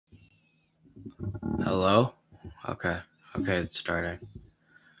Hello? Okay. Okay, it's starting.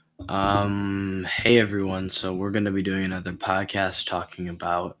 Hey everyone. So we're gonna be doing another podcast talking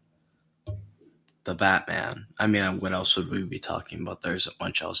about the Batman. I mean, what else would we be talking about? There's a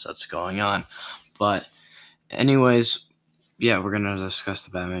bunch else that's going on. But anyways, yeah, we're gonna discuss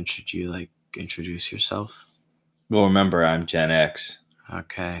the Batman. Should you introduce yourself? Well, remember, I'm Gen X.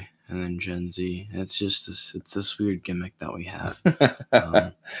 Okay. And then Gen Z. It's this weird gimmick that we have.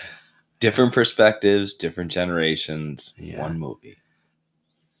 Different perspectives, different generations, Yeah. one movie.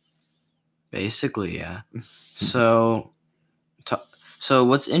 Basically, yeah. So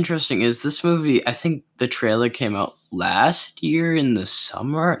what's interesting is this movie, I think the trailer came out last year in the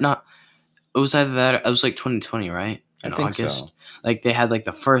summer. It was either that, it was like 2020, right? In I think August. so. Like they had like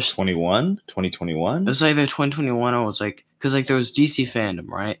the first 2021? It was either 2021 or it was like, because like there was DC Fandom,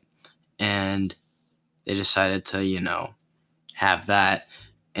 right? And they decided to, have that.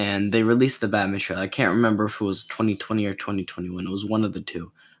 And they released the Batman trailer. I can't remember if it was 2020 or 2021. It was one of the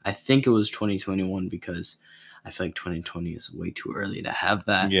two. I think it was 2021 because I feel like 2020 is way too early to have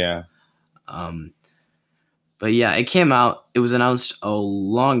that. Yeah. But yeah, it came out. It was announced a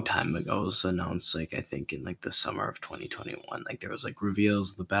long time ago. It was announced I think in like the summer of 2021. Like there was like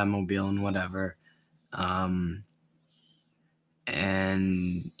reveals, the Batmobile and whatever.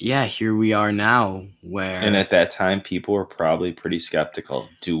 And yeah, here we are now where... And at that time, people were probably pretty skeptical.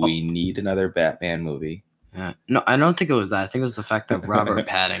 Do we need another Batman movie? No, I don't think it was that. I think it was the fact that Robert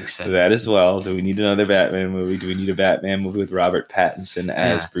Pattinson... That as well. Do we need another Batman movie? Do we need a Batman movie with Robert Pattinson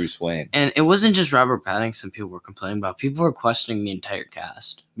as Bruce Wayne? And it wasn't just Robert Pattinson people were complaining about. People were questioning the entire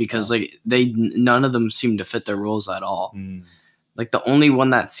cast because none of them seemed to fit their roles at all. Like the only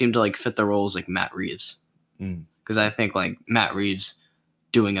one that seemed to like fit the role was like Matt Reeves. Because I think like Matt Reeves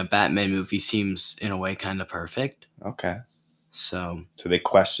doing a Batman movie seems in a way kind of perfect. Okay. So they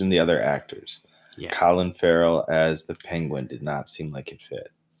questioned the other actors. Yeah. Colin Farrell as the Penguin did not seem like it fit.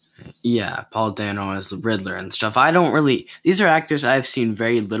 Yeah, Paul Dano as the Riddler and stuff. These are actors I've seen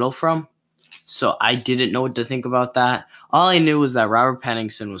very little from, so I didn't know what to think about that. All I knew was that Robert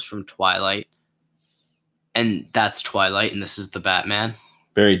Pattinson was from Twilight, and that's Twilight, and this is the Batman.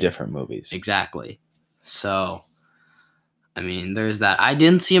 Very different movies. Exactly. So, I mean, there's that. I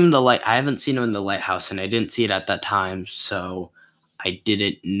didn't see him I haven't seen him in The Lighthouse, and I didn't see it at that time, so I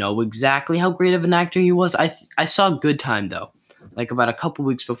didn't know exactly how great of an actor he was. I saw Good Time, though, like about a couple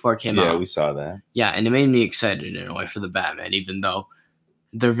weeks before it came out. Yeah, we saw that. Yeah, and it made me excited in a way for the Batman, even though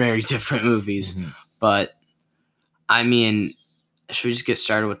they're very different movies. Mm-hmm. But, I mean, should we just get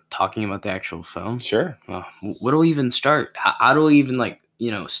started with talking about the actual film? Sure. What do we even start? How do we even,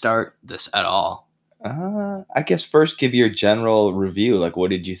 start this at all? I guess first give your general review. Like,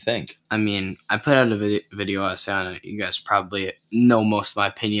 what did you think? I mean, I put out a video essay on it. You guys probably know most of my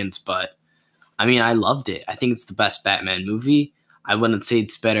opinions, but I mean, I loved it. I think it's the best Batman movie. I wouldn't say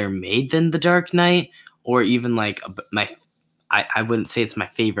it's better made than The Dark Knight, or even I wouldn't say it's my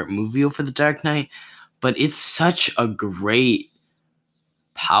favorite movie over The Dark Knight, but it's such a great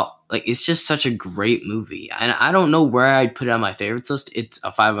it's just such a great movie. And I don't know where I'd put it on my favorites list. It's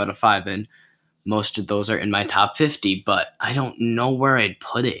a 5 out of 5, and most of those are in my top 50, but I don't know where I'd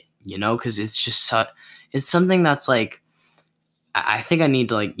put it, because it's just it's something that's like, I think I need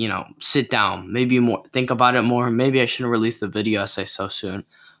to sit down, maybe more, think about it more. Maybe I shouldn't release the video essay so soon,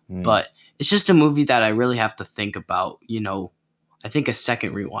 but it's just a movie that I really have to think about. I think a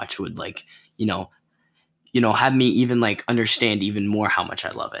second rewatch would have me even understand even more how much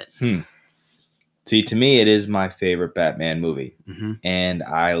I love it. See, to me, it is my favorite Batman movie, and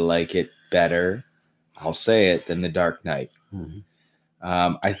I like it better, I'll say it, than The Dark Knight.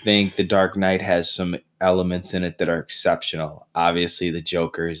 I think The Dark Knight has some elements in it that are exceptional. Obviously, the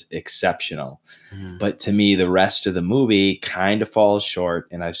Joker is exceptional. But to me, the rest of the movie kind of falls short.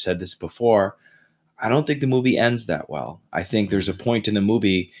 And I've said this before, I don't think the movie ends that well. I think there's a point in the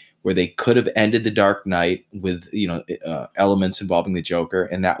movie where they could have ended The Dark Knight with, elements involving the Joker,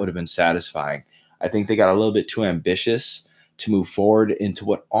 and that would have been satisfying. I think they got a little bit too ambitious to move forward into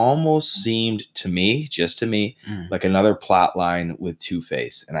what almost seemed to me, just to me, like another plot line with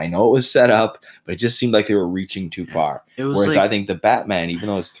Two-Face. And I know it was set up, but it just seemed like they were reaching too far. Whereas I think the Batman, even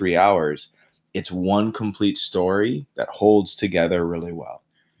though it's 3 hours, it's one complete story that holds together really well.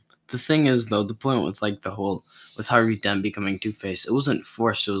 The thing is, though, the point was with Harvey Dent becoming Two-Face, it wasn't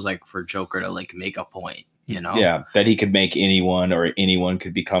forced. It was for Joker to make a point, Yeah, that he could make anyone, or anyone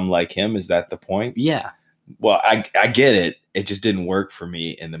could become like him. Is that the point? Yeah. Well, I get it. It just didn't work for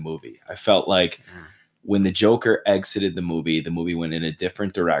me in the movie. I felt like when the Joker exited the movie went in a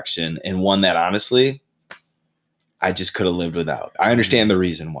different direction, and one that honestly I just could have lived without. I understand the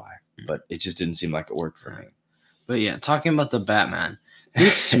reason why. but it just didn't seem like it worked for me. But yeah, talking about the Batman,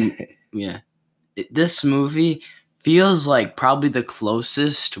 this this movie feels like probably the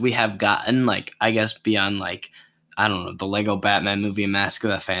closest we have gotten, like, I guess beyond, like, I don't know, the Lego Batman movie, Mask of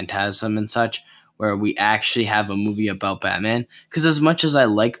the Phantasm and such, where we actually have a movie about Batman. Because as much as I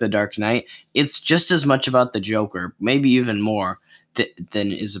like The Dark Knight, it's just as much about the Joker, maybe even more,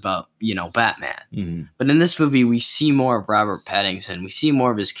 than is about, Batman. Mm-hmm. But in this movie, we see more of Robert Pattinson. We see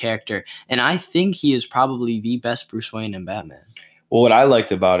more of his character. And I think he is probably the best Bruce Wayne in Batman. Well, what I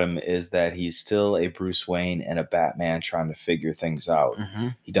liked about him is that he's still a Bruce Wayne and a Batman trying to figure things out. Mm-hmm.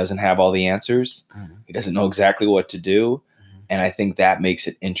 He doesn't have all the answers. Mm-hmm. He doesn't know exactly what to do. And I think that makes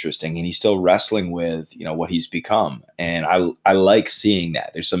it interesting. And he's still wrestling with, what he's become. And I like seeing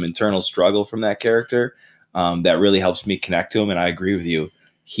that. There's some internal struggle from that character that really helps me connect to him. And I agree with you.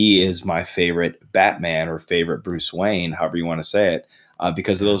 He is my favorite Batman or favorite Bruce Wayne, however you want to say it,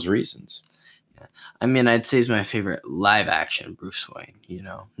 because of those reasons. I mean, I'd say he's my favorite live action Bruce Wayne,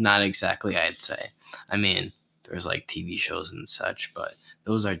 Not exactly, I'd say. I mean, there's like TV shows and such, but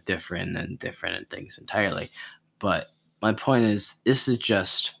those are different things entirely. But my point is, this is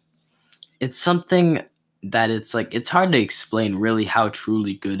just, it's something that it's hard to explain really how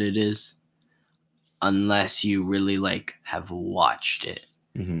truly good it is unless you really have watched it.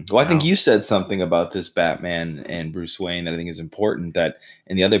 Mm-hmm. Well, I think you said something about this Batman and Bruce Wayne that I think is important, that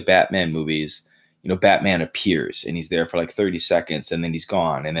in the other Batman movies, Batman appears and he's there for like 30 seconds and then he's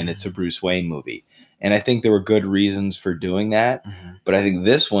gone and then it's a Bruce Wayne movie. And I think there were good reasons for doing that. Mm-hmm. But I think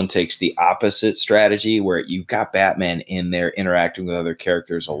this one takes the opposite strategy where you've got Batman in there interacting with other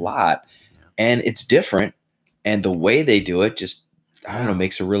characters a lot. And it's different. And the way they do it just, I don't know,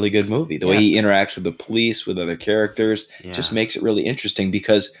 makes a really good movie. The way he interacts with the police, with other characters, just makes it really interesting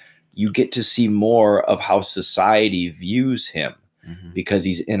because you get to see more of how society views him because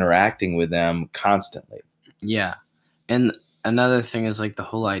he's interacting with them constantly. Yeah. And another thing is the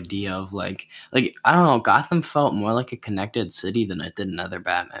whole idea of I don't know, Gotham felt more like a connected city than it did in other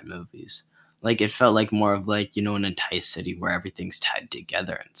Batman movies. It felt more of an entire city where everything's tied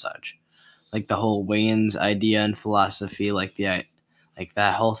together and such. The whole Wayne's idea and philosophy,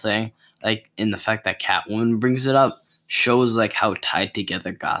 that whole thing, in the fact that Catwoman brings it up shows how tied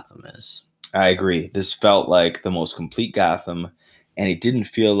together Gotham is. I agree. This felt like the most complete Gotham. And it didn't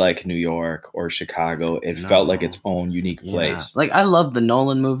feel like New York or Chicago. It felt like its own unique place. Yeah. I love the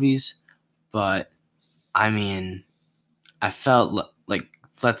Nolan movies, but I mean, I felt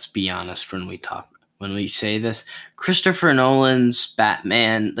let's be honest when we say this, Christopher Nolan's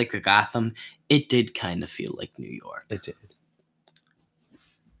Batman, the Gotham, it did kind of feel like New York. It did.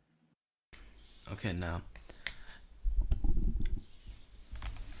 Okay, now.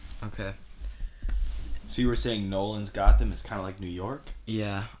 Okay. So you were saying Nolan's Gotham is kind of like New York?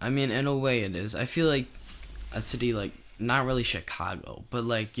 Yeah, I mean, in a way it is. I feel like a city not really Chicago, but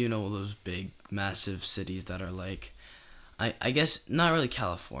those big, massive cities that are I guess not really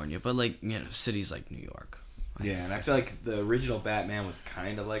California, but cities like New York. Yeah, and I feel like the original Batman was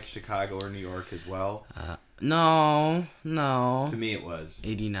kind of like Chicago or New York as well. No. To me it was.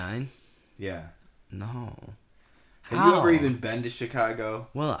 89? Yeah. No. Have you ever even been to Chicago?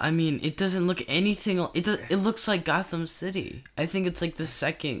 Well, I mean, it doesn't look anything. It looks like Gotham City. I think it's the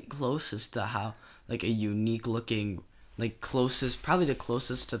second closest to how a unique looking, closest, probably the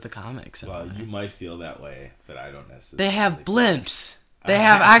closest to the comics. Well, you might feel that way, but I don't necessarily. They have blimps. They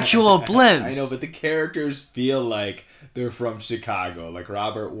have actual blimps. I know, but the characters feel like they're from Chicago. Like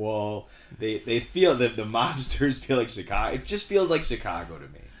Robert Wuhl, they feel that the mobsters feel like Chicago. It just feels like Chicago to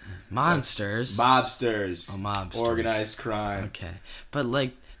me. Monsters. Mobsters. Oh, mobsters. Organized crime. Okay. But,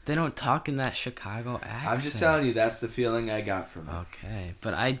 they don't talk in that Chicago accent. I'm just telling you, that's the feeling I got from it. Okay.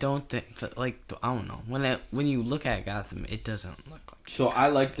 But I don't think, I don't know. When you look at Gotham, it doesn't look like Chicago. So I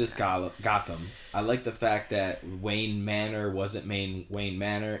like this Gotham. I like the fact that Wayne Manor wasn't Wayne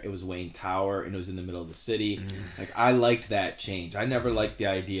Manor. It was Wayne Tower, and it was in the middle of the city. I liked that change. I never liked the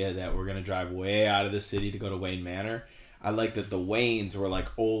idea that we're going to drive way out of the city to go to Wayne Manor. I like that the Waynes were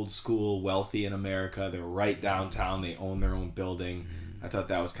old school, wealthy in America. They were right downtown. They own their own building. I thought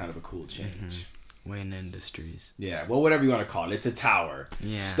that was kind of a cool change. Wayne Industries. Yeah, well, whatever you want to call it. It's a tower.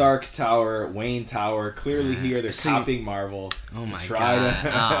 Yeah. Stark Tower, Wayne Tower. Clearly here they're copying Marvel. Oh my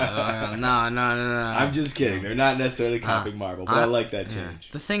god. No. I'm just kidding. They're not necessarily copying Marvel, but I like that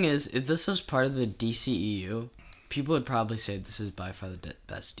change. The thing is, if this was part of the DCEU, people would probably say this is by far the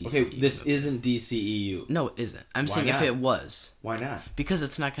best DCEU. Okay, this isn't DCEU. No, it isn't. I'm saying if it was. Why not? Because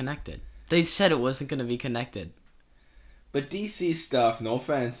it's not connected. They said it wasn't going to be connected. But DC stuff, no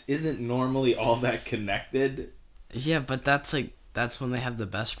offense, isn't normally all that connected. Yeah, but that's That's when they have the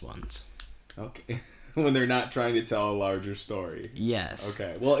best ones. Okay. When they're not trying to tell a larger story. Yes.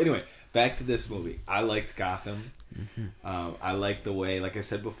 Okay. Well, anyway, back to this movie. I liked Gotham. I like the way, like I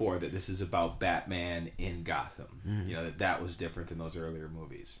said before, that this is about Batman in Gotham. You know, that was different than those earlier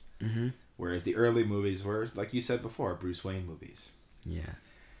movies. Whereas the early movies were, like you said before, Bruce Wayne movies. Yeah.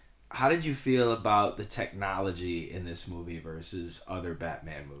 How did you feel about the technology in this movie versus other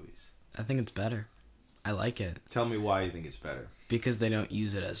Batman movies? I think it's better. I like it. Tell me why you think it's better. Because they don't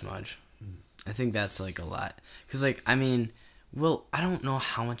use it as much. I think that's, like, a lot. Because, like, I mean, well, I don't know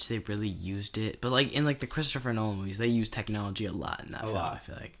how much they really used it. But, like, in, like, the Christopher Nolan movies, they use technology a lot in that film, I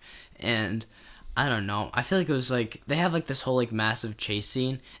feel like. And I don't know. I feel like it was, like, they have, like, this whole, like, massive chase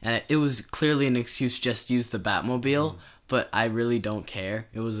scene. And it was clearly an excuse just to use the Batmobile. But I really don't care.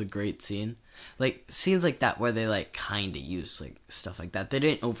 It was a great scene. Like, scenes like that where they, like, kind of use, like, stuff like that. They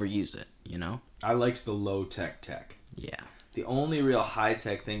didn't overuse it, you know? I liked the low-tech tech. Yeah. The only real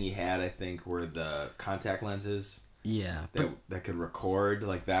high-tech thing he had, I think, were the contact lenses. Yeah. That could record.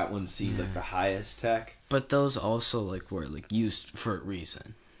 Like, that one seemed like the highest tech. But those also, like, were, like, used for a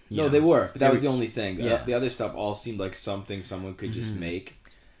reason. No, they were. But that was the only thing. Yeah. The other stuff all seemed like something someone could just make.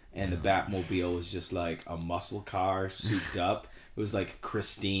 And the Batmobile was just like a muscle car souped up. It was like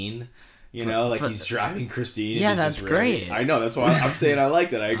Christine. You know, like he's driving Christine. Yeah, that's great. I know, that's why I'm saying I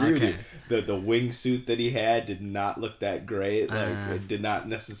liked it. I agree with you. The wingsuit that he had did not look that great. Like, it did not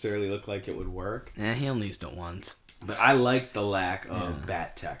necessarily look like it would work. Yeah, he only used it once. But I liked the lack of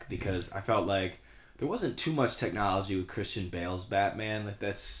bat tech because I felt like there wasn't too much technology with Christian Bale's Batman. Like,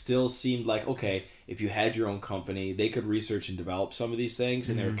 that still seemed like, okay, if you had your own company, they could research and develop some of these things,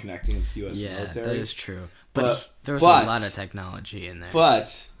 and they were connecting with the U.S. military. Yeah, that is true. But there was a lot of technology in there.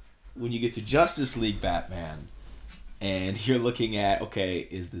 But when you get to Justice League Batman, and you're looking at, okay,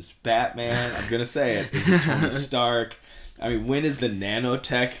 is this Batman? I'm going to say it. Is it Tony Stark? I mean, when is the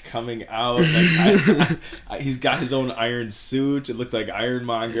nanotech coming out? Like, he's got his own iron suit. It looked like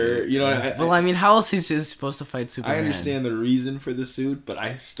Ironmonger. You know. Well, I mean, how else is he supposed to fight Superman? I understand the reason for the suit, but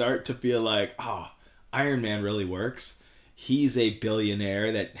I start to feel like, Iron Man really works. He's a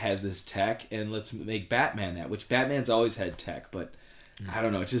billionaire that has this tech, and let's make Batman that. Which Batman's always had tech, but I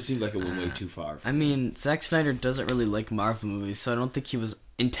don't know. It just seemed like it went way too far. I mean, Zack Snyder doesn't really like Marvel movies, so I don't think he was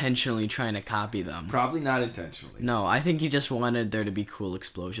intentionally trying to copy them. Probably not intentionally. No, I think he just wanted there to be cool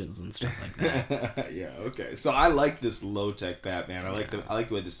explosions and stuff like that. Yeah, okay. So I like this low-tech Batman. I like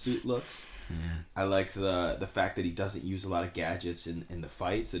the way the suit looks. Yeah. I like the fact that he doesn't use a lot of gadgets in the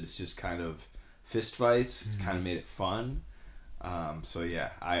fights, that it's just kind of fist fights. Kind of made it fun. So yeah,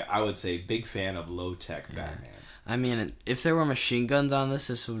 I would say big fan of low-tech Batman. I mean, if there were machine guns on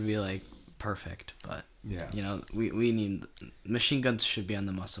this would be like perfect. But yeah, you know, we need machine guns should be on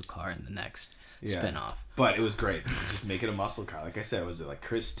the muscle car in the next spin-off. But it was great. Just make it a muscle car. Like I said, was it like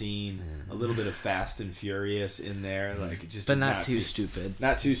Christine, a little bit of Fast and Furious in there, like it just. But not too stupid.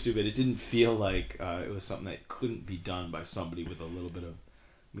 Not too stupid. It didn't feel like it was something that couldn't be done by somebody with a little bit of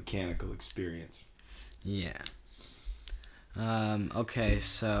mechanical experience. Yeah. Okay,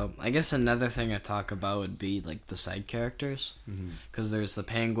 so I guess another thing to talk about would be like the side characters, because there's the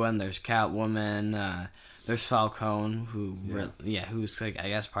Penguin, there's Catwoman, there's Falcone, who's like I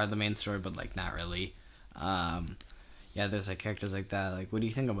guess part of the main story, but like not really. There's like characters like that. Like, what do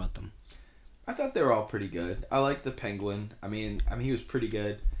you think about them? I thought they were all pretty good. I liked the Penguin. I mean he was pretty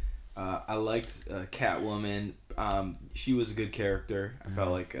good. I liked Catwoman. She was a good character. I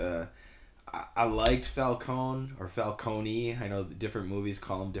felt like. I liked Falcone or Falcone. I know the different movies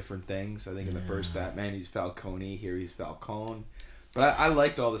call him different things. I think in the first Batman he's Falcone. Here he's Falcone. But I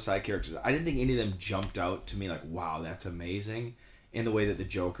liked all the side characters. I didn't think any of them jumped out to me like, wow, that's amazing. In the way that the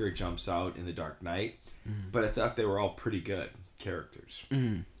Joker jumps out in The Dark Knight. But I thought they were all pretty good characters.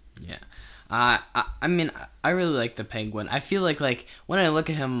 Yeah. I mean, I really like the Penguin. I feel like when I look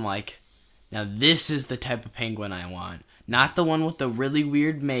at him, I'm like, now this is the type of Penguin I want. Not the one with the really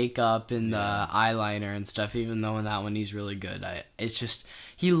weird makeup and the eyeliner and stuff, even though in that one he's really good. It's just,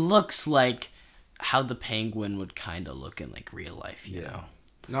 he looks like how the Penguin would kind of look in like real life, you know?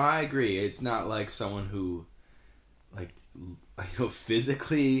 No, I agree. It's not like someone who,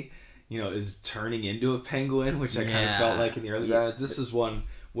 physically, is turning into a penguin, which I kind of felt like in the early guys. This is one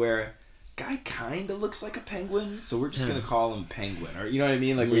where guy kind of looks like a penguin, so we're just gonna call him Penguin, or you know what I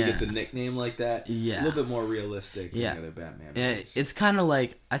mean, like where he gets a nickname like that. A little bit more realistic than the other Batman movies. It's kind of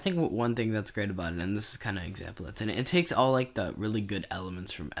like, I think one thing that's great about it, and this is kind of an example that's in it, it takes all like the really good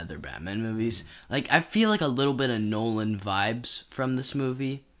elements from other Batman movies. Like, I feel like a little bit of Nolan vibes from this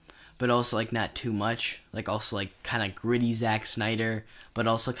movie, but also like not too much. Like also like kind of gritty Zack Snyder, but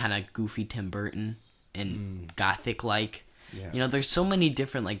also kind of goofy Tim Burton and gothic like. You know, there's so many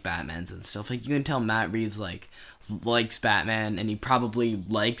different like Batmans and stuff. Like you can tell Matt Reeves like likes Batman, and he probably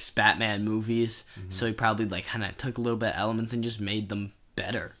likes Batman movies. So he probably like kind of took a little bit of elements and just made them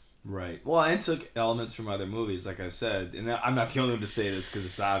better. Right. Well, and took elements from other movies, like I've said. And I'm not the only one to say this because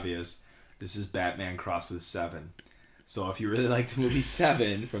it's obvious. This is Batman crossed with Seven. So if you really like the movie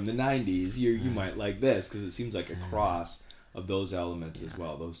Seven from the 90s, you might like this because it seems like a cross of those elements as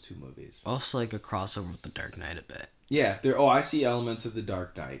well, those two movies. Also like a crossover with The Dark Knight a bit. Yeah. I see elements of The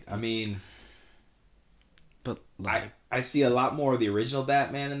Dark Knight. I mean... But like... I see a lot more of the original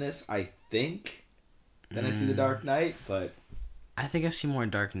Batman in this, I think, than I see The Dark Knight, but... I think I see more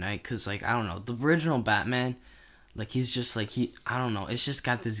Dark Knight because, like, I don't know. The original Batman, like, he's just, like, I don't know. It's just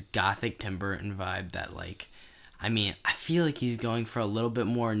got this gothic Tim Burton vibe that, like, I mean, I feel like he's going for a little bit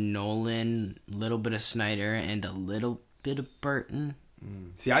more Nolan, a little bit of Snyder, and a little bit of Burton.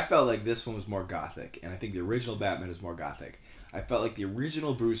 See, I felt like this one was more gothic, and I think the original Batman is more gothic. I felt like the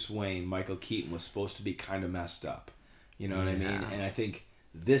original Bruce Wayne, Michael Keaton, was supposed to be kind of messed up. You know what I mean? And I think...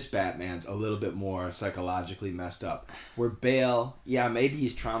 this Batman's a little bit more psychologically messed up. Where Bale, yeah, maybe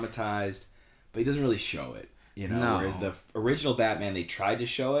he's traumatized, but he doesn't really show it. You know, No. Whereas the original Batman, they tried to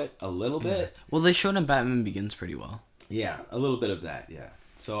show it a little bit. Well, they showed in Batman Begins pretty well. Yeah, a little bit of that, yeah.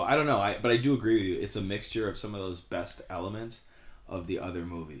 So, I don't know, but I do agree with you. It's a mixture of some of those best elements of the other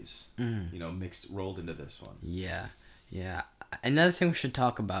movies, you know, rolled into this one. Yeah. Another thing we should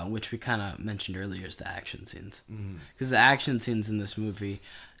talk about, which we kind of mentioned earlier, is the action scenes. Because the action scenes in this movie,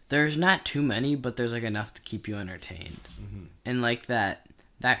 there's not too many, but there's like enough to keep you entertained. And like that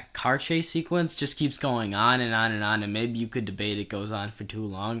car chase sequence just keeps going on and on and on, and maybe you could debate it goes on for too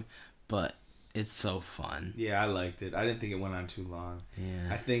long, but it's so fun. Yeah, I liked it. I didn't think it went on too long.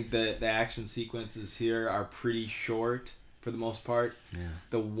 Yeah. I think that the action sequences here are pretty short for the most part. Yeah.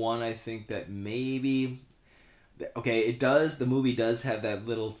 The one I think that maybe... Okay, the movie does have that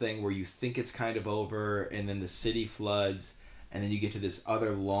little thing where you think it's kind of over, and then the city floods, and then you get to this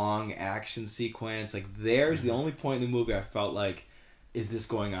other long action sequence. Like, there's the only point in the movie I felt like, is this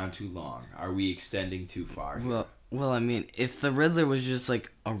going on too long? Are we extending too far here? Well, I mean, if the Riddler was just,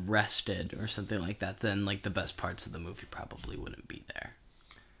 like, arrested or something like that, then, like, the best parts of the movie probably wouldn't be there.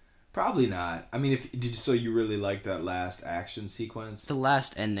 Probably not. I mean, so you really like that last action sequence? The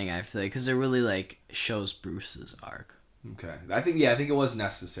last ending, I feel like, because it really, like, shows Bruce's arc. Okay. I think it was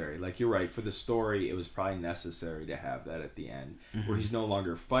necessary. Like, you're right. For the story, it was probably necessary to have that at the end, where he's no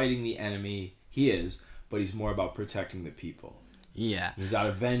longer fighting the enemy. He is, but he's more about protecting the people. Yeah. He's not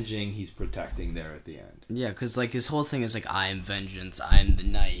avenging, he's protecting there at the end. Yeah, because, like, his whole thing is, like, I am vengeance, I am the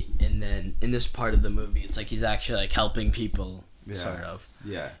knight. And then, in this part of the movie, it's like he's actually, like, helping people, sort of.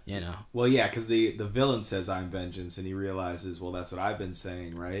 Yeah. You know? Well, yeah, because the villain says, I'm vengeance, and he realizes, well, that's what I've been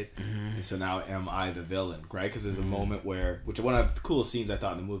saying, right? And so now am I the villain, right? Because there's a moment where, which one of the coolest scenes I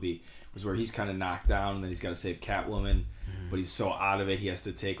thought in the movie was where he's kind of knocked down, and then he's got to save Catwoman, but he's so out of it, he has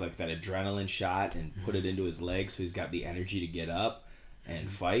to take, like, that adrenaline shot and put it into his legs, so he's got the energy to get up and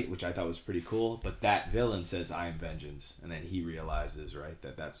fight, which I thought was pretty cool. But that villain says, I am vengeance, and then he realizes, right,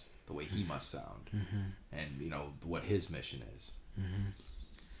 that that's the way he must sound, and, you know, what his mission is.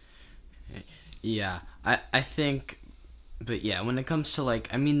 Yeah, I think, but yeah, when it comes to, like,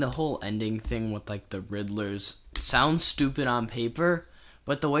 I mean, the whole ending thing with, like, the Riddlers sounds stupid on paper,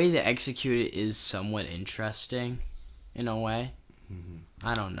 but the way they execute it is somewhat interesting, in a way.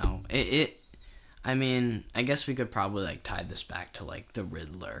 I don't know. I mean, I guess we could probably, like, tie this back to, like, the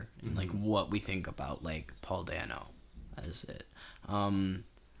Riddler and, like, what we think about, like, Paul Dano as it. I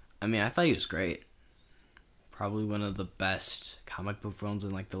mean, I thought he was great. Probably one of the best comic book villains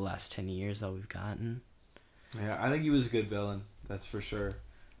in, like, the last 10 years that we've gotten. Yeah, I think he was a good villain. That's for sure.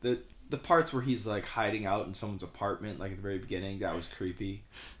 The parts where he's, like, hiding out in someone's apartment, like, at the very beginning, that was creepy.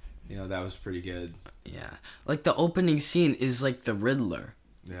 You know, that was pretty good. Yeah. Like, the opening scene is, like, the Riddler.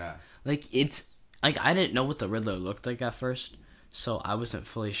 Yeah. Like, it's... Like, I didn't know what the Riddler looked like at first, so I wasn't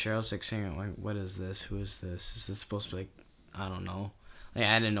fully sure. I was, like, saying, like, what is this? Who is this? Is this supposed to be, like, I don't know. Like,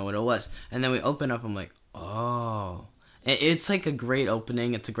 I didn't know what it was. And then we open up, I'm like, oh. It's, like, a great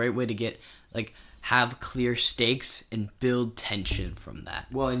opening. It's a great way to get, like, have clear stakes and build tension from that.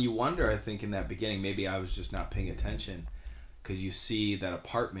 Well, and you wonder, I think, in that beginning, maybe I was just not paying attention, because you see that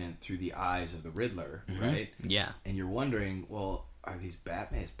apartment through the eyes of the Riddler, right? Yeah. And you're wondering, well, are these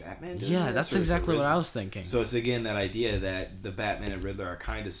Batman? Is Batman doing Yeah, this, that's or is it exactly what Riddler? I was thinking. So it's, again, that idea that the Batman and Riddler are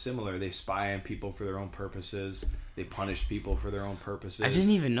kind of similar. They spy on people for their own purposes. They punish people for their own purposes. I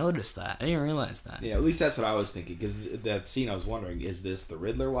didn't even notice that. I didn't realize that. Yeah, at least that's what I was thinking. Because that scene, I was wondering, is this the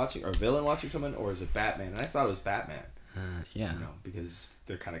Riddler watching, or villain watching someone, or is it Batman? And I thought it was Batman. Yeah. You know, because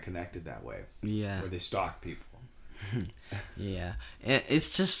they're kind of connected that way. Yeah. Where they stalk people. Yeah,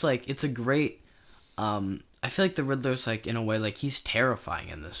 it's just like it's a great. I feel like the Riddler's like in a way like he's terrifying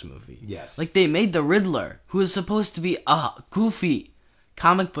in this movie. Yes. Like they made the Riddler, who is supposed to be a goofy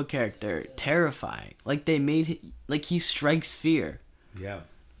comic book character, terrifying. Like they made like he strikes fear. Yeah.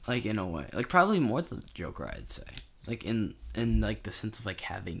 Like in a way, like probably more than the Joker, I'd say. Like in like the sense of like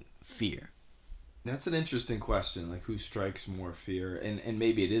having fear. That's an interesting question. Like who strikes more fear? And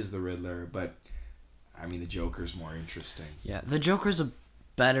maybe it is the Riddler, but I mean the Joker's more interesting. Yeah, the Joker's a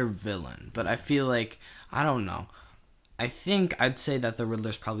better villain, but I feel like I don't know. I think I'd say that the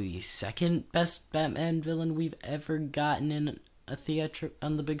Riddler's probably the second best Batman villain we've ever gotten in a theater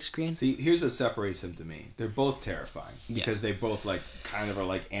on the big screen. See, here's what separates them to me. They're both terrifying because they both like kind of are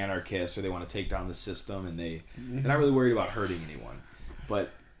like anarchists, or they want to take down the system, and they're not really worried about hurting anyone.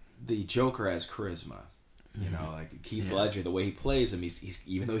 But the Joker has charisma. You know, like Heath Ledger, the way he plays him, he's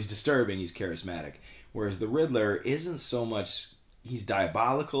even though he's disturbing, he's charismatic. Whereas the Riddler isn't so much. He's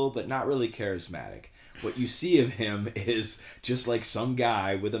diabolical, but not really charismatic. What you see of him is just like some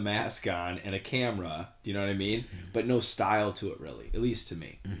guy with a mask on and a camera. Do you know what I mean? But no style to it, really. At least to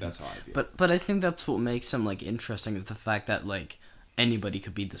me, that's how I feel. But I think that's what makes him like interesting is the fact that like anybody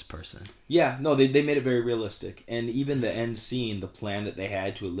could be this person. Yeah, no, they made it very realistic, and even the end scene, the plan that they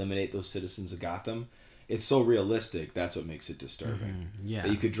had to eliminate those citizens of Gotham. It's so realistic. That's what makes it disturbing. Yeah,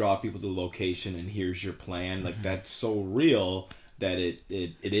 that you could draw people to the location, and here's your plan. Like that's so real that it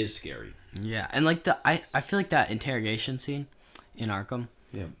is scary. Yeah, and like I feel like that interrogation scene in Arkham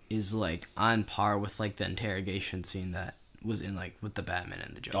is like on par with like the interrogation scene that was in like with the Batman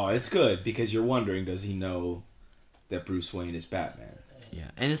and the Joker. Oh, it's good because you're wondering, does he know that Bruce Wayne is Batman?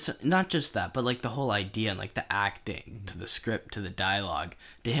 Yeah, and it's not just that, but like the whole idea and like the acting to the script to the dialogue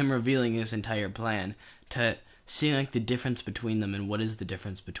to him revealing his entire plan to seeing like the difference between them and what is the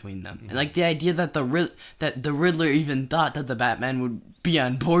difference between them, and like the idea that the Riddler even thought that the Batman would be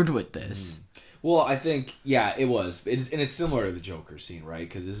on board with this. Well, I think it was. And it's similar to the Joker scene, right?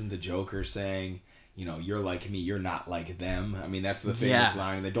 Because isn't the Joker saying, you know, you're like me, you're not like them? I mean, that's the famous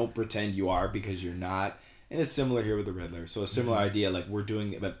line. They don't pretend you are because you're not. And it's similar here with the Riddler. So a similar idea, like we're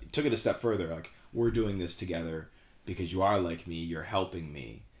doing, but took it a step further. Like we're doing this together because you are like me, you're helping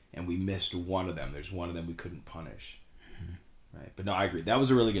me. And we missed one of them. There's one of them we couldn't punish. Right? But no, I agree. That was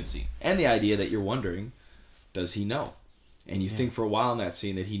a really good scene. And the idea that you're wondering, does he know? And you think for a while in that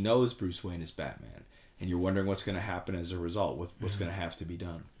scene that he knows Bruce Wayne is Batman. And you're wondering what's going to happen as a result. What's going to have to be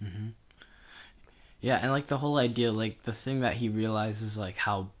done. Yeah, and like the whole idea, like the thing that he realizes, like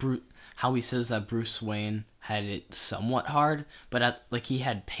how he says that Bruce Wayne had it somewhat hard, but like he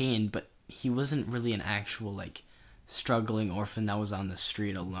had pain, but he wasn't really an actual like struggling orphan that was on the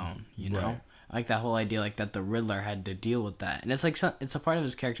street alone, you know? Right. Like that whole idea like that the Riddler had to deal with that. And it's like it's a part of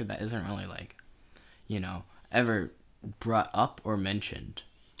his character that isn't really like, you know, ever brought up or mentioned.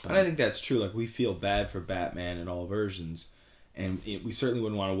 And I think that's true. Like we feel bad for Batman in all versions, and we certainly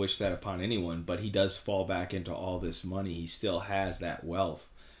wouldn't want to wish that upon anyone, but he does fall back into all this money. He still has that wealth.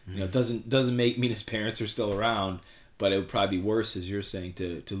 You know, it doesn't mean his parents are still around, but it would probably be worse, as you're saying,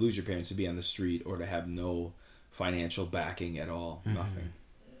 to lose your parents, to be on the street, or to have no financial backing at all. Nothing.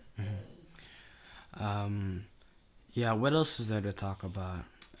 Yeah, what else is there to talk about?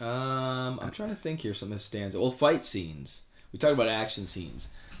 I'm trying to think here. Something that stands out. Well, fight scenes. We talked about action scenes,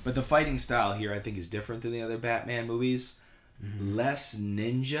 but the fighting style here I think is different than the other Batman movies. Less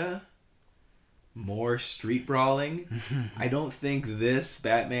ninja, more street brawling. I don't think this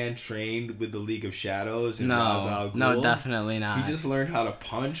Batman trained with the League of Shadows and Ra's al Ghul. No, definitely not. He just learned how to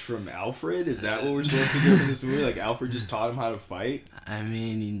punch from Alfred? Is that what we're supposed to do in this movie? Like Alfred just taught him how to fight? I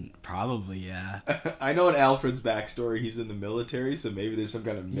mean, probably, yeah. I know in Alfred's backstory he's in the military, so maybe there's some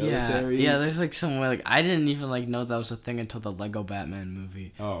kind of military. Yeah, there's like some way, like I didn't even like know that was a thing until the Lego Batman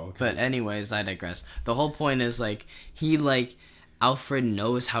movie. Oh, okay. But anyways, I digress. The whole point is like Alfred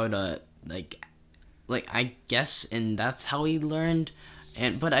knows how to like I guess, and that's how he learned.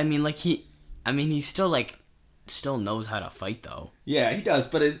 But I mean, he still knows how to fight though. Yeah, he does,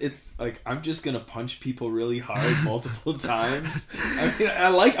 but it's like I'm just gonna punch people really hard multiple times. I mean,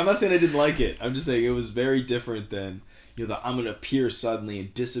 I'm not saying I didn't like it. I'm just saying it was very different than, you know, I'm gonna appear suddenly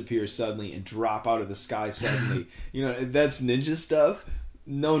and disappear suddenly and drop out of the sky suddenly. You know, that's ninja stuff.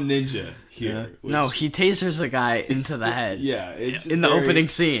 No ninja here. Yeah. No, he tasers a guy into the head. Yeah, it's in the opening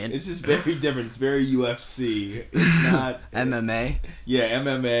scene. It's just very different. It's very UFC. It's not MMA. Yeah,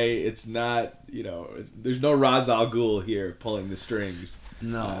 MMA. It's not there's no Ra's al Ghul here pulling the strings.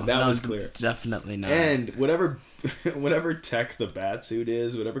 No, that was clear. Definitely not. And whatever tech the Batsuit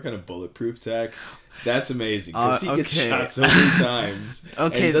is, whatever kind of bulletproof tech, that's amazing because he gets shot so many times.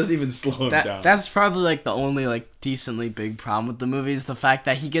 And it doesn't even slow him down. That's probably like the only like decently big problem with the movie is the fact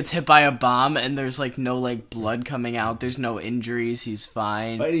that he gets hit by a bomb and there's like no like blood coming out. There's no injuries. He's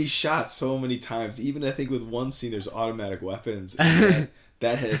fine. But he's shot so many times. Even I think with one scene, there's automatic weapons.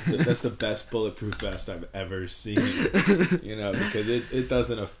 That's the best bulletproof vest I've ever seen, because it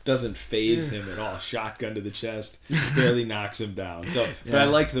doesn't phase him at all. Shotgun to the chest, barely knocks him down. So, but I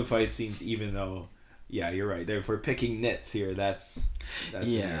liked the fight scenes, even though, yeah, you're right. If we're picking nits here, that's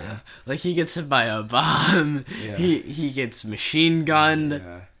like he gets hit by a bomb. Yeah. He gets machine gunned.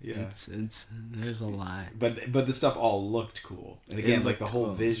 Yeah. It's there's a lot. But the stuff all looked cool, and again, like the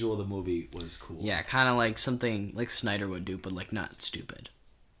whole visual of the movie was cool. Yeah, kind of like something like Snyder would do, but like not stupid.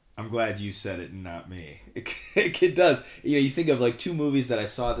 I'm glad you said it and not me. It does. You think of like two movies that I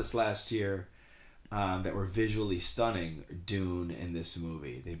saw this last year that were visually stunning. Dune and this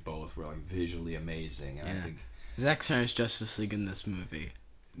movie. They both were like visually amazing. And I think Zack Snyder's Justice League in this movie.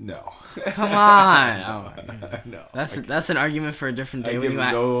 No. Come on. Oh, no. That's an argument for a different day. I give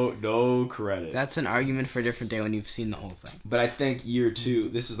no credit. That's an argument for a different day when you've seen the whole thing. But I think year two,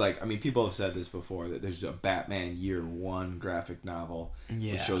 this is like, people have said this before, that there's a Batman year one graphic novel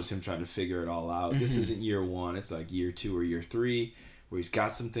which shows him trying to figure it all out. This isn't year one. It's like year two or year three where he's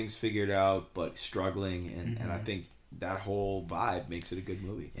got some things figured out but struggling. And I think that whole vibe makes it a good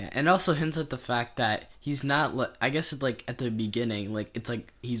movie. Yeah, and also hints at the fact that he's not. I guess it's like at the beginning, like it's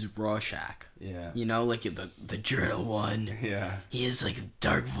like he's Rorschach. Yeah. Like the journal one. Yeah. He has like a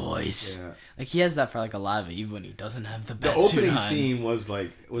dark voice. Yeah. Like he has that for like a lot of it, even when he doesn't have the bat The suit opening on. scene was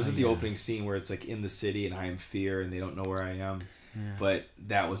like, the opening scene where it's like in the city and I am fear and they don't know where I am. Yeah. But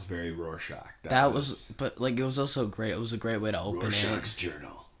that was very Rorschach. But like it was also great. It was a great way to open Rorschach's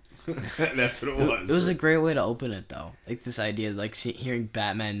journal. That's what it was. It was a great way to open it, though. Like this idea, like hearing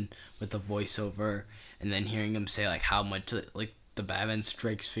Batman with the voiceover, and then hearing him say like how much like the Batman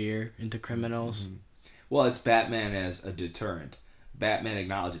strikes fear into criminals. Mm-hmm. Well, it's Batman as a deterrent. Batman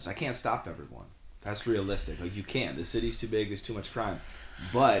acknowledges I can't stop everyone. That's realistic. Like you can't. The city's too big. There's too much crime.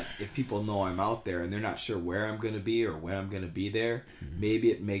 But if people know I'm out there and they're not sure where I'm going to be or when I'm going to be there,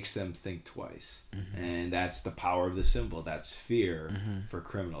 maybe it makes them think twice. And that's the power of the symbol. That's fear for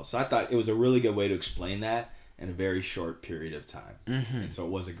criminals. So I thought it was a really good way to explain that in a very short period of time. And so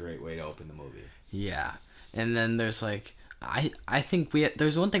it was a great way to open the movie. Yeah. And then there's like, I think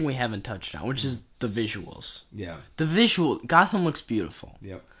there's one thing we haven't touched on, which is the visuals. Yeah. The visual, Gotham looks beautiful.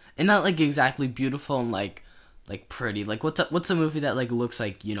 Yep. And not like exactly beautiful and like pretty. Like what's a movie that like looks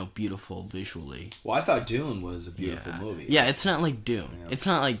like, beautiful visually? Well, I thought Dune was a beautiful movie. Yeah, it's not like Dune. Yeah. It's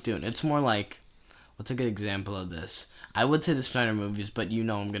not like Dune. It's more like, what's a good example of this? I would say the Snyder movies, but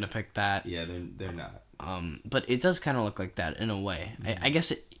I'm gonna pick that. Yeah, they're not. But it does kind of look like that in a way. I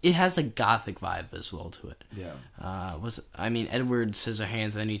guess it has a gothic vibe as well to it. Yeah. Edward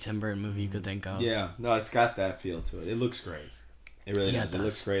Scissorhands, any Tim Burton movie you could think of? Yeah. No, it's got that feel to it. It looks great. It really does. It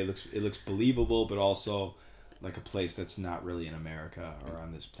looks great. It looks believable, but also like a place that's not really in America or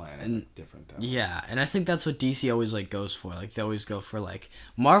on this planet. And different though. Yeah, and I think that's what DC always like goes for. Like they always go for like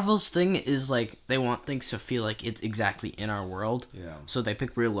Marvel's thing is like they want things to feel like it's exactly in our world. Yeah. So they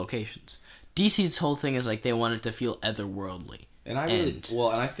pick real locations. DC's whole thing is like they want it to feel otherworldly. And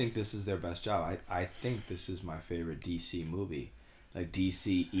I think this is their best job. I think this is my favorite DC movie. Like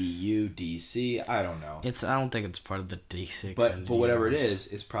DC EU, DC, I don't know. I don't think it's part of the DC. But whatever it is,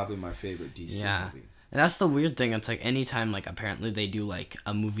 it's probably my favorite DC movie. And that's the weird thing. It's like anytime, like, apparently they do, like,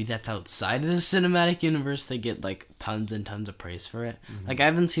 a movie that's outside of the cinematic universe, they get, like, tons and tons of praise for it. Like, I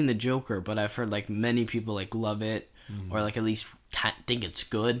haven't seen The Joker, but I've heard, like, many people, like, love it. Or, like, at least think it's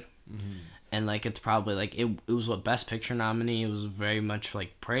good. And, like, it's probably, like, it was what Best Picture nominee. It was very much,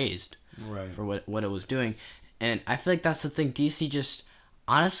 like, praised for what it was doing. And I feel like that's the thing. DC just...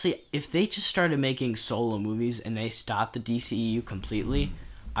 Honestly, if they just started making solo movies and they stopped the DCEU completely...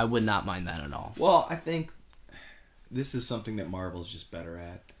 I would not mind that at all. Well, I think this is something that Marvel's just better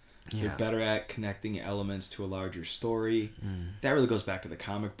at. Yeah. They're better at connecting elements to a larger story. That really goes back to the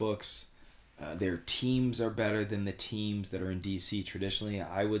comic books. Their teams are better than the teams that are in DC traditionally,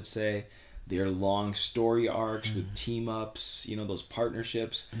 I would say. Their long story arcs with team-ups, those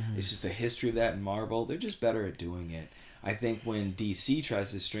partnerships. It's just a history of that in Marvel. They're just better at doing it. I think when DC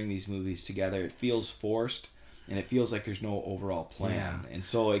tries to string these movies together, it feels forced. And it feels like there's no overall plan. And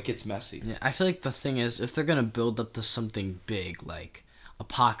so it gets messy. Yeah, I feel like the thing is, if they're going to build up to something big, like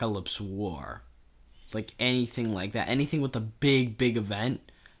Apocalypse War, like anything like that, anything with a big, big event,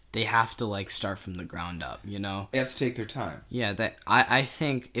 they have to like start from the ground up, you know? They have to take their time. Yeah, I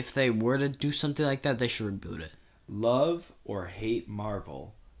think if they were to do something like that, they should reboot it. Love or hate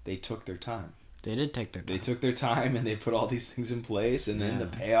Marvel, they took their time. They did take their time. They took their time and they put all these things in place, and then the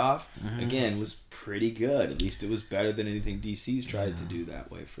payoff, again, was pretty good. At least it was better than anything DC's tried to do that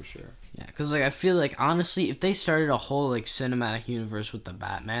way, for sure. Yeah, because like I feel like, honestly, if they started a whole like cinematic universe with the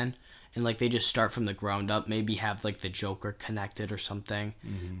Batman, and like they just start from the ground up, maybe have like the Joker connected or something,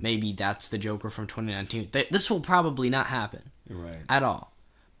 maybe that's the Joker from 2019. This will probably not happen. Right. At all.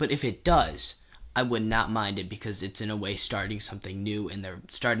 But if it does, I would not mind it, because it's in a way starting something new, and they're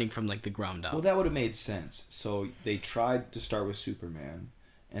starting from like the ground up. Well, that would have made sense. So they tried to start with Superman,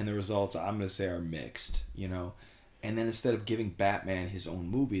 and the results, I'm going to say, are mixed, you know? And then instead of giving Batman his own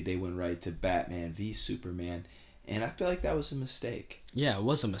movie, they went right to Batman v Superman, and I feel like that was a mistake. Yeah, it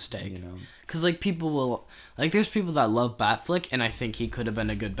was a mistake. You know? Because like people will, like there's people that love Batfleck, and I think he could have been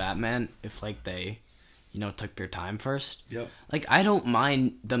a good Batman if like they, you know, took their time first. Yep. Like, I don't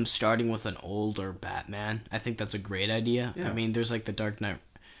mind them starting with an older Batman. I think that's a great idea. Yeah. I mean, there's, like, The Dark Knight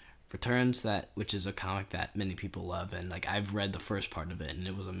Returns, which is a comic that many people love. And, like, I've read the first part of it, and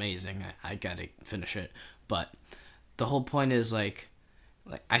it was amazing. I gotta finish it. But the whole point is, like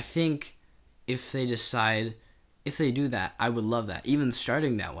I think if they do that, I would love that. Even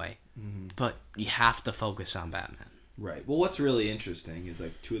starting that way. Mm-hmm. But you have to focus on Batman. Right. Well, what's really interesting is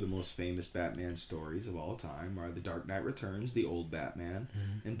like two of the most famous Batman stories of all time are The Dark Knight Returns, the old Batman,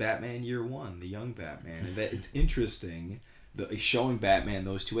 and Batman Year One, the young Batman. And that it's interesting, showing Batman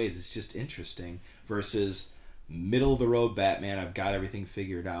those two ways. It's just interesting versus middle of the road Batman. I've got everything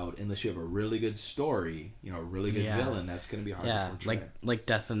figured out. Unless you have a really good story, you know, a really good villain, that's going to be hard to portray. like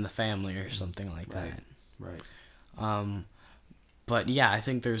Death in the Family or something like that. Right. But yeah, I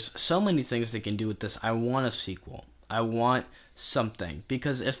think there's so many things they can do with this. I want a sequel. I want something,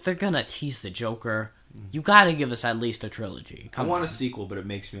 because if they're gonna tease the Joker, you gotta give us at least a trilogy. I want a sequel, but it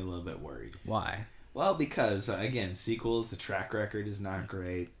makes me a little bit worried. Why? Well, because again, sequels, the track record is not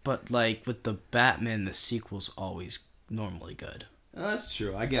great. But like with the Batman, the sequel's always normally good. That's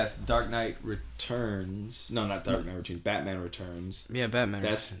true. I guess Dark Knight Returns. No, not Dark Knight Returns. Batman Returns. Yeah, Batman.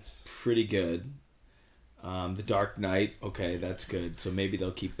 That's pretty good. The Dark Knight, okay, that's good. So maybe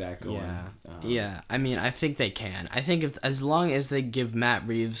they'll keep that going. Yeah. I mean, I think they can. I think as long as they give Matt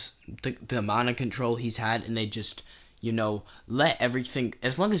Reeves the amount of control he's had, and they just, you know, let everything.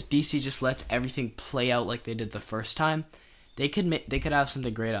 As long as DC just lets everything play out like they did the first time, they could have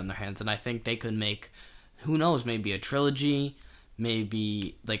something great on their hands, and I think they could make, who knows, maybe a trilogy.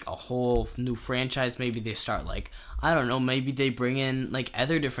 Maybe like a whole new franchise. Maybe they start like, I don't know, maybe they bring in like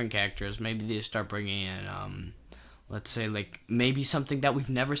other different characters. Maybe they start bringing in let's say like maybe something that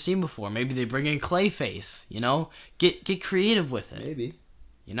we've never seen before. Maybe they bring in Clayface, you know? Get creative with it. Maybe.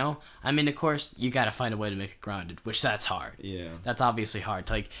 You know? I mean, of course, you got to find a way to make it grounded, which that's hard. Yeah. That's obviously hard.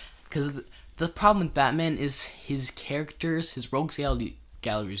 Like, cuz the problem with Batman is his characters, his rogues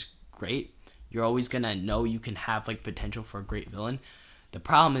gallery is great. You're always going to know you can have like potential for a great villain. The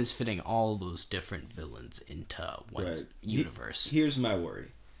problem is fitting all those different villains into one universe. Here's my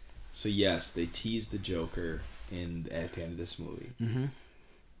worry. So yes, they teased the Joker at the end of this movie. Mm-hmm.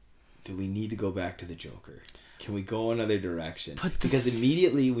 Do we need to go back to the Joker? Can we go another direction? Because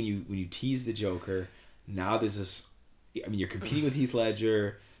immediately when you tease the Joker, now there's this. I mean, you're competing with Heath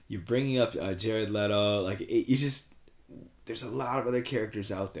Ledger. You're bringing up Jared Leto. Like you just. There's a lot of other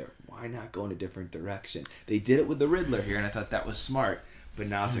characters out there. Why not go in a different direction? They did it with the Riddler here, and I thought that was smart. But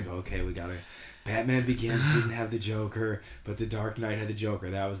now it's like, okay, we gotta. Batman Begins didn't have the Joker, but The Dark Knight had the Joker.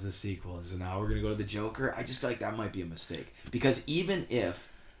 That was the sequel, and so now we're gonna go to the Joker. I just feel like that might be a mistake, because even if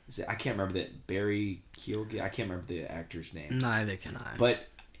I can't remember that Barry Keoghan, I can't remember the actor's name. Neither can I. But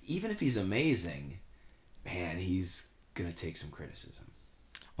even if he's amazing, man, he's gonna take some criticism.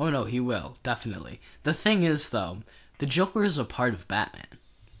 Oh no, he will definitely. The thing is, though. The Joker is a part of Batman.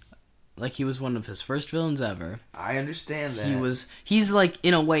 Like, he was one of his first villains ever. I understand that. He's like,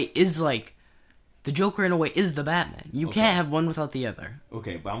 in a way, is like, the Joker in a way is the Batman. You can't have one without the other.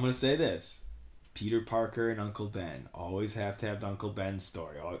 Okay, but I'm going to say this. Peter Parker and Uncle Ben always have to have the Uncle Ben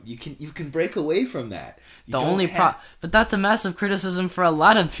story. You can break away from that. But that's a massive criticism for a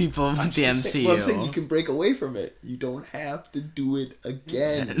lot of people with the MCU. I'm saying you can break away from it. You don't have to do it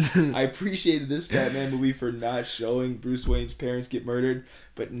again. I appreciated this Batman movie for not showing Bruce Wayne's parents get murdered,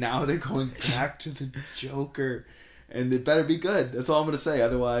 but now they're going back to the Joker. And it better be good. That's all I'm going to say.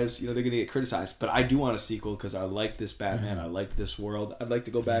 Otherwise, they're going to get criticized. But I do want a sequel because I like this Batman. I like this world. I'd like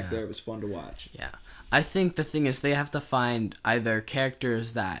to go back there. It was fun to watch. Yeah. I think the thing is they have to find either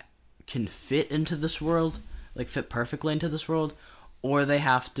characters that can fit into this world, like fit perfectly into this world, or they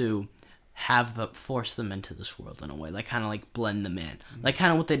have to force them into this world in a way, like kind of like blend them in, like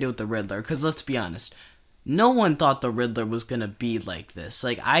kind of what they do with the Riddler. Because let's be honest, no one thought the Riddler was gonna be like this.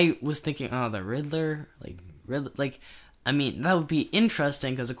 Like I was thinking, oh, the Riddler, I mean, that would be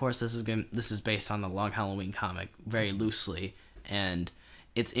interesting because of course this is based on the Long Halloween comic very loosely, and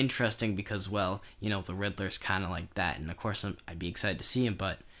it's interesting because, well, you know, the Riddler's kind of like that, and of course I'd be excited to see him,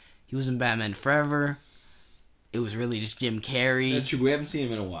 but he was in Batman Forever. It was really just Jim Carrey. That's true. We haven't seen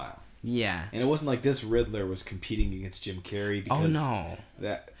him in a while. Yeah. And it wasn't like this Riddler was competing against Jim Carrey because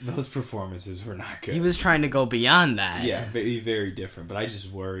those performances were not good. He was trying to go beyond that. Yeah, very, very different. But I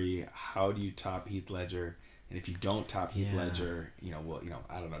just worry, how do you top Heath Ledger? And if you don't top Heath Ledger,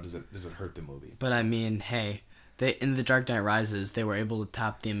 I don't know, does it hurt the movie? But I mean, hey, in The Dark Knight Rises, they were able to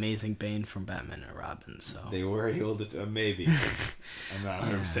top the amazing Bane from Batman and Robin. So they were able to, maybe. I'm not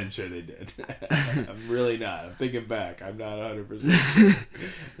 100% sure they did. I'm really not. I'm thinking back. I'm not 100%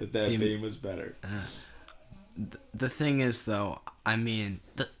 sure that Bane was better. The thing is, though, I mean,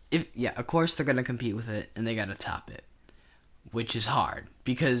 of course they're gonna compete with it, and they gotta top it, which is hard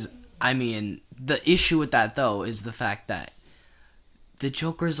because I mean, the issue with that though is the fact that the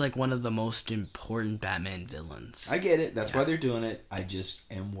Joker is like one of the most important Batman villains. I get it. That's why they're doing it. I just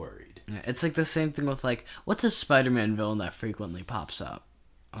am worried. Yeah, it's like the same thing with like, what's a Spider-Man villain that frequently pops up?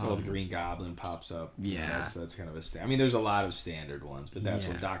 The Green Goblin pops up. Yeah. That's kind of a I mean, there's a lot of standard ones, but that's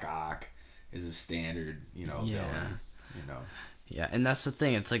what Doc Ock is a standard, villain. Yeah, and that's the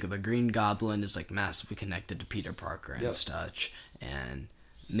thing. It's like the Green Goblin is like massively connected to Peter Parker and such, and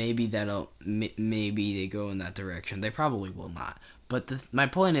maybe maybe they go in that direction. They probably will not. But my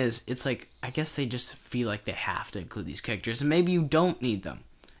point is, it's like, I guess they just feel like they have to include these characters, and maybe you don't need them.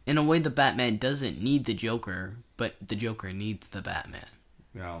 In a way, the Batman doesn't need the Joker, but the Joker needs the Batman.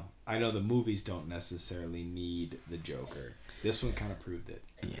 No, I know the movies don't necessarily need the Joker. This one kind of proved it.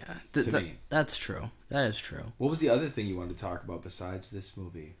 Yeah, that's true. That is true. What was the other thing you wanted to talk about besides this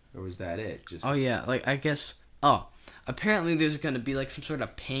movie? Or was that it? Apparently there's going to be like some sort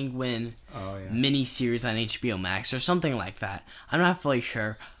of Penguin mini-series on HBO Max or something like that. I'm not fully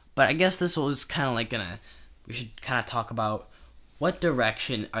sure, but I guess this was kind of like we should kind of talk about what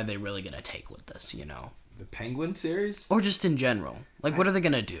direction are they really going to take with this, The Penguin series? Or just in general. Like, what are they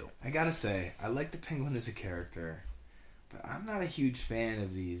going to do? I gotta say, I like the Penguin as a character, but I'm not a huge fan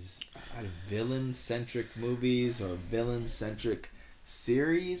of these villain-centric movies or villain-centric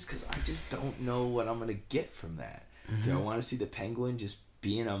series because I just don't know what I'm going to get from that. Mm-hmm. Do I want to see the Penguin just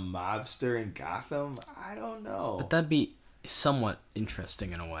being a mobster in Gotham? I don't know. But that'd be somewhat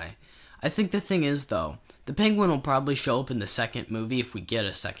interesting in a way. I think the thing is, though, the Penguin will probably show up in the second movie if we get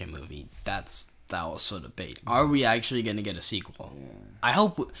a second movie. That was debate. Are we actually going to get a sequel? Yeah. I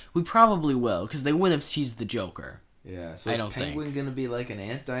hope we probably will because they wouldn't have teased the Joker. Yeah, so is Penguin going to be like an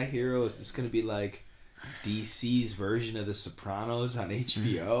anti-hero? Is this going to be like DC's version of The Sopranos on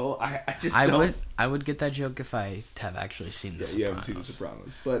HBO? I would get that joke if I have actually seen The Sopranos. You haven't seen The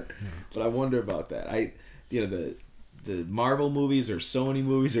Sopranos, but I wonder about that. The Marvel movies or Sony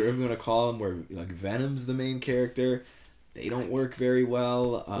movies, or whatever you want to call them, where like Venom's the main character, they don't work very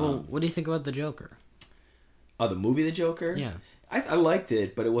well. Well, what do you think about the Joker? Oh, the movie The Joker? Yeah. I liked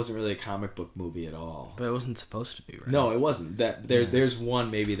it, but it wasn't really a comic book movie at all. But it wasn't supposed to be, right? No, it wasn't. There's one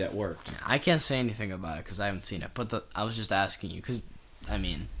maybe that worked. I can't say anything about it because I haven't seen it. But I was just asking you because, I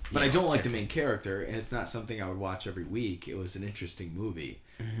mean... But I don't like the main character, and it's not something I would watch every week. It was an interesting movie,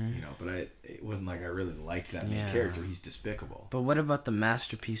 but it wasn't like I really liked that main character. He's despicable. But what about the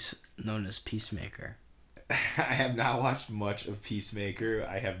masterpiece known as Peacemaker? I have not watched much of Peacemaker.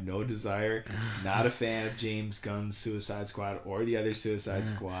 I have no desire. Not a fan of James Gunn's Suicide Squad or the other Suicide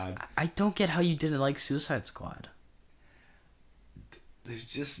Squad. I don't get how you didn't like Suicide Squad. There's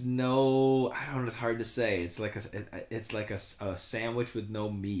just no. I don't know. It's hard to say. It's like a sandwich with no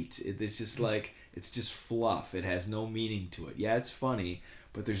meat. It's just like it's just fluff. It has no meaning to it. Yeah, it's funny,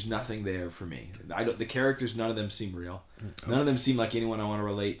 but there's nothing there for me. The characters. None of them seem real. None of them seem like anyone I want to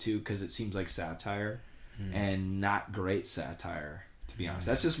relate to because it seems like satire. And not great satire, to be honest.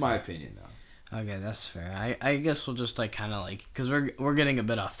 That's just my opinion, though. Okay, that's fair. I guess we'll just because we're getting a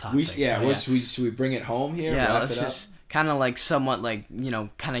bit off topic. Should we bring it home here? Yeah, let's just kind of somewhat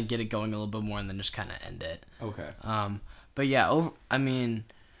kind of get it going a little bit more and then just kind of end it. Okay. But yeah,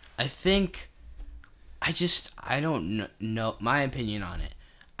 I think I don't know my opinion on it.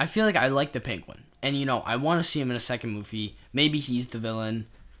 I feel like I like the Penguin, and I want to see him in a second movie. Maybe he's the villain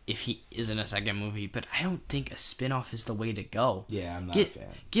if he is in a second movie, but I don't think a spin-off is the way to go. Yeah, I'm not a fan.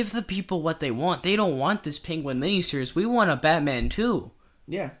 Give the people what they want. They don't want this Penguin miniseries. We want a Batman 2.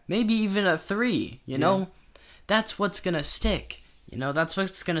 Yeah. Maybe even a 3, you know? That's what's going to stick. You know, that's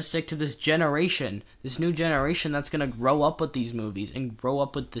what's going to stick to this generation. This new generation that's going to grow up with these movies and grow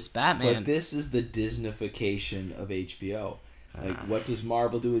up with this Batman. But this is the Disneyfication of HBO. Like, what does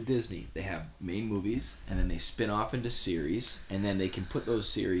Marvel do with Disney? They have main movies, and then they spin off into series, and then they can put those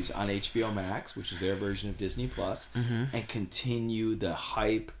series on HBO Max, which is their version of Disney Plus, and continue the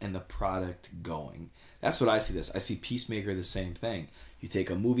hype and the product going. That's what I see this. I see Peacemaker the same thing. You take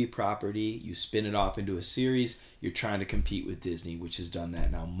a movie property, you spin it off into a series, you're trying to compete with Disney, which has done that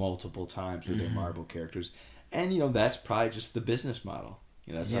now multiple times with their Marvel characters. And, that's probably just the business model.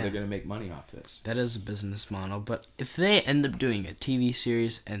 That's how they're going to make money off this. That is a business model. But if they end up doing a TV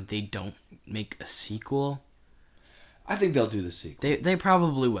series and they don't make a sequel... I think they'll do the sequel. They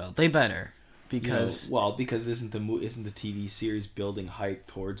probably will. They better. Because... because isn't the TV series building hype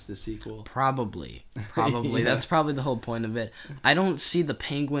towards the sequel? Probably. That's probably the whole point of it. I don't see the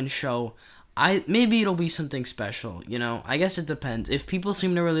Penguin show... Maybe it'll be something special, I guess it depends. If people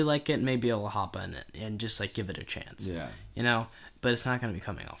seem to really like it, maybe I'll hop on it and just, give it a chance. Yeah. But it's not going to be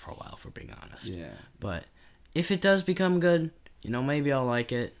coming out for a while, if we're being honest. Yeah. But if it does become good, maybe I'll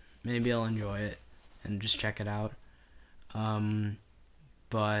like it. Maybe I'll enjoy it and just check it out.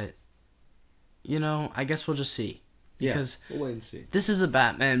 But, I guess we'll just see. Because we'll wait and see. This is a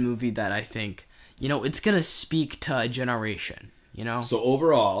Batman movie that I think, it's going to speak to a generation, So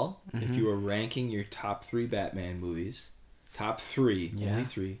overall, if you were ranking your top 3 Batman movies, top 3, only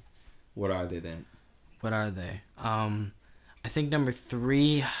 3, what are they then? What are they? I think number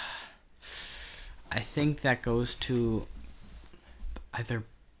 3, I think that goes to either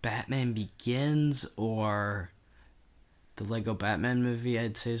Batman Begins or the Lego Batman movie,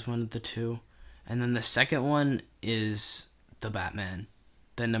 I'd say is one of the 2. And then the second one is The Batman.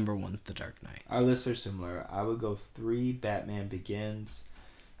 Then number 1, The Dark Knight. Our lists are similar. I would go 3, Batman Begins,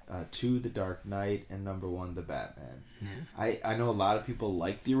 2, The Dark Knight, and number 1, The Batman. Yeah. I know a lot of people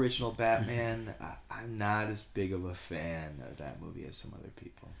like the original Batman. I'm not as big of a fan of that movie as some other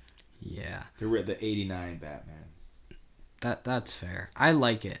people. Yeah. The 89 Batman. That's fair. I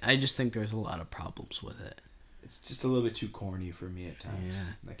like it. I just think there's a lot of problems with it. It's just a little bit too corny for me at times.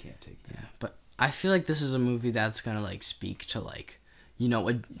 Yeah. I can't take that. Yeah, but I feel like this is a movie that's going to speak to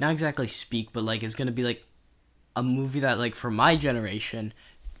not exactly speak, but it's going to be a movie that for my generation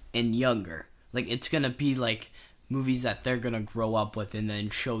and younger. It's going to be movies that they're going to grow up with and then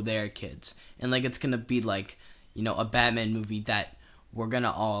show their kids. And it's going to be a Batman movie that we're going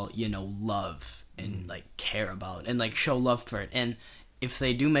to all, love and care about and show love for it. And if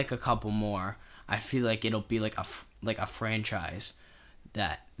they do make a couple more, I feel like it'll be a franchise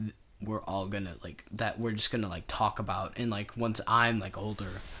that we're all gonna that we're just gonna talk about, and once I'm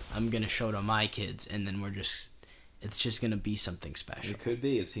older, I'm gonna show to my kids, and then it's just gonna be something special. It could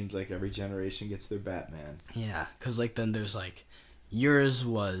be. It seems like every generation gets their Batman. Yeah, because then there's yours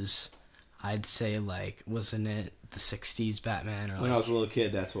was, I'd say wasn't it the 60s Batman? Or when I was a little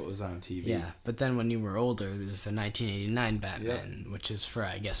kid, that's what was on TV. Yeah, but then when you were older, there's the 1989 Batman, which is for,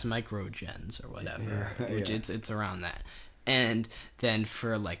 I guess, micro gens or whatever, which it's around that. And then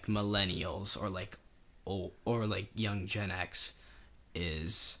for millennials or young Gen X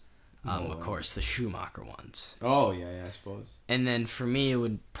is of course the Schumacher ones. Oh yeah, I suppose. And then for me it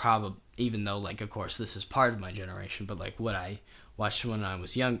would probably, even though of course this is part of my generation, but what I watched when I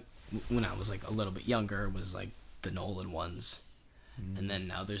was young, when I was a little bit younger, was the Nolan ones. And then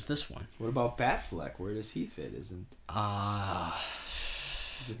now there's this one. What about Batfleck? Where does he fit? Isn't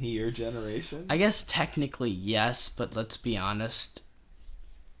he your generation? I guess technically yes, but let's be honest,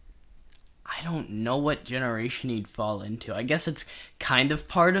 I don't know what generation he'd fall into. I guess it's kind of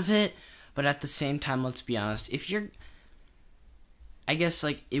part of it, but at the same time, let's be honest, I guess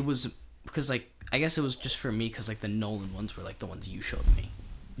it was because I guess it was just for me because the Nolan ones were the ones you showed me.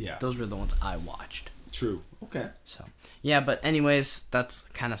 Yeah. Those were the ones I watched. True. Okay. So, yeah, but anyways, that's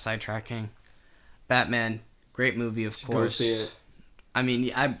kind of sidetracking. Batman, great movie, of course. Go see it. I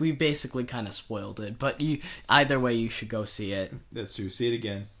mean, we basically kind of spoiled it, but either way, you should go see it. That's true. See it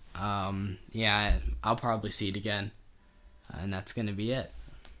again. Yeah, I'll probably see it again, and that's gonna be it.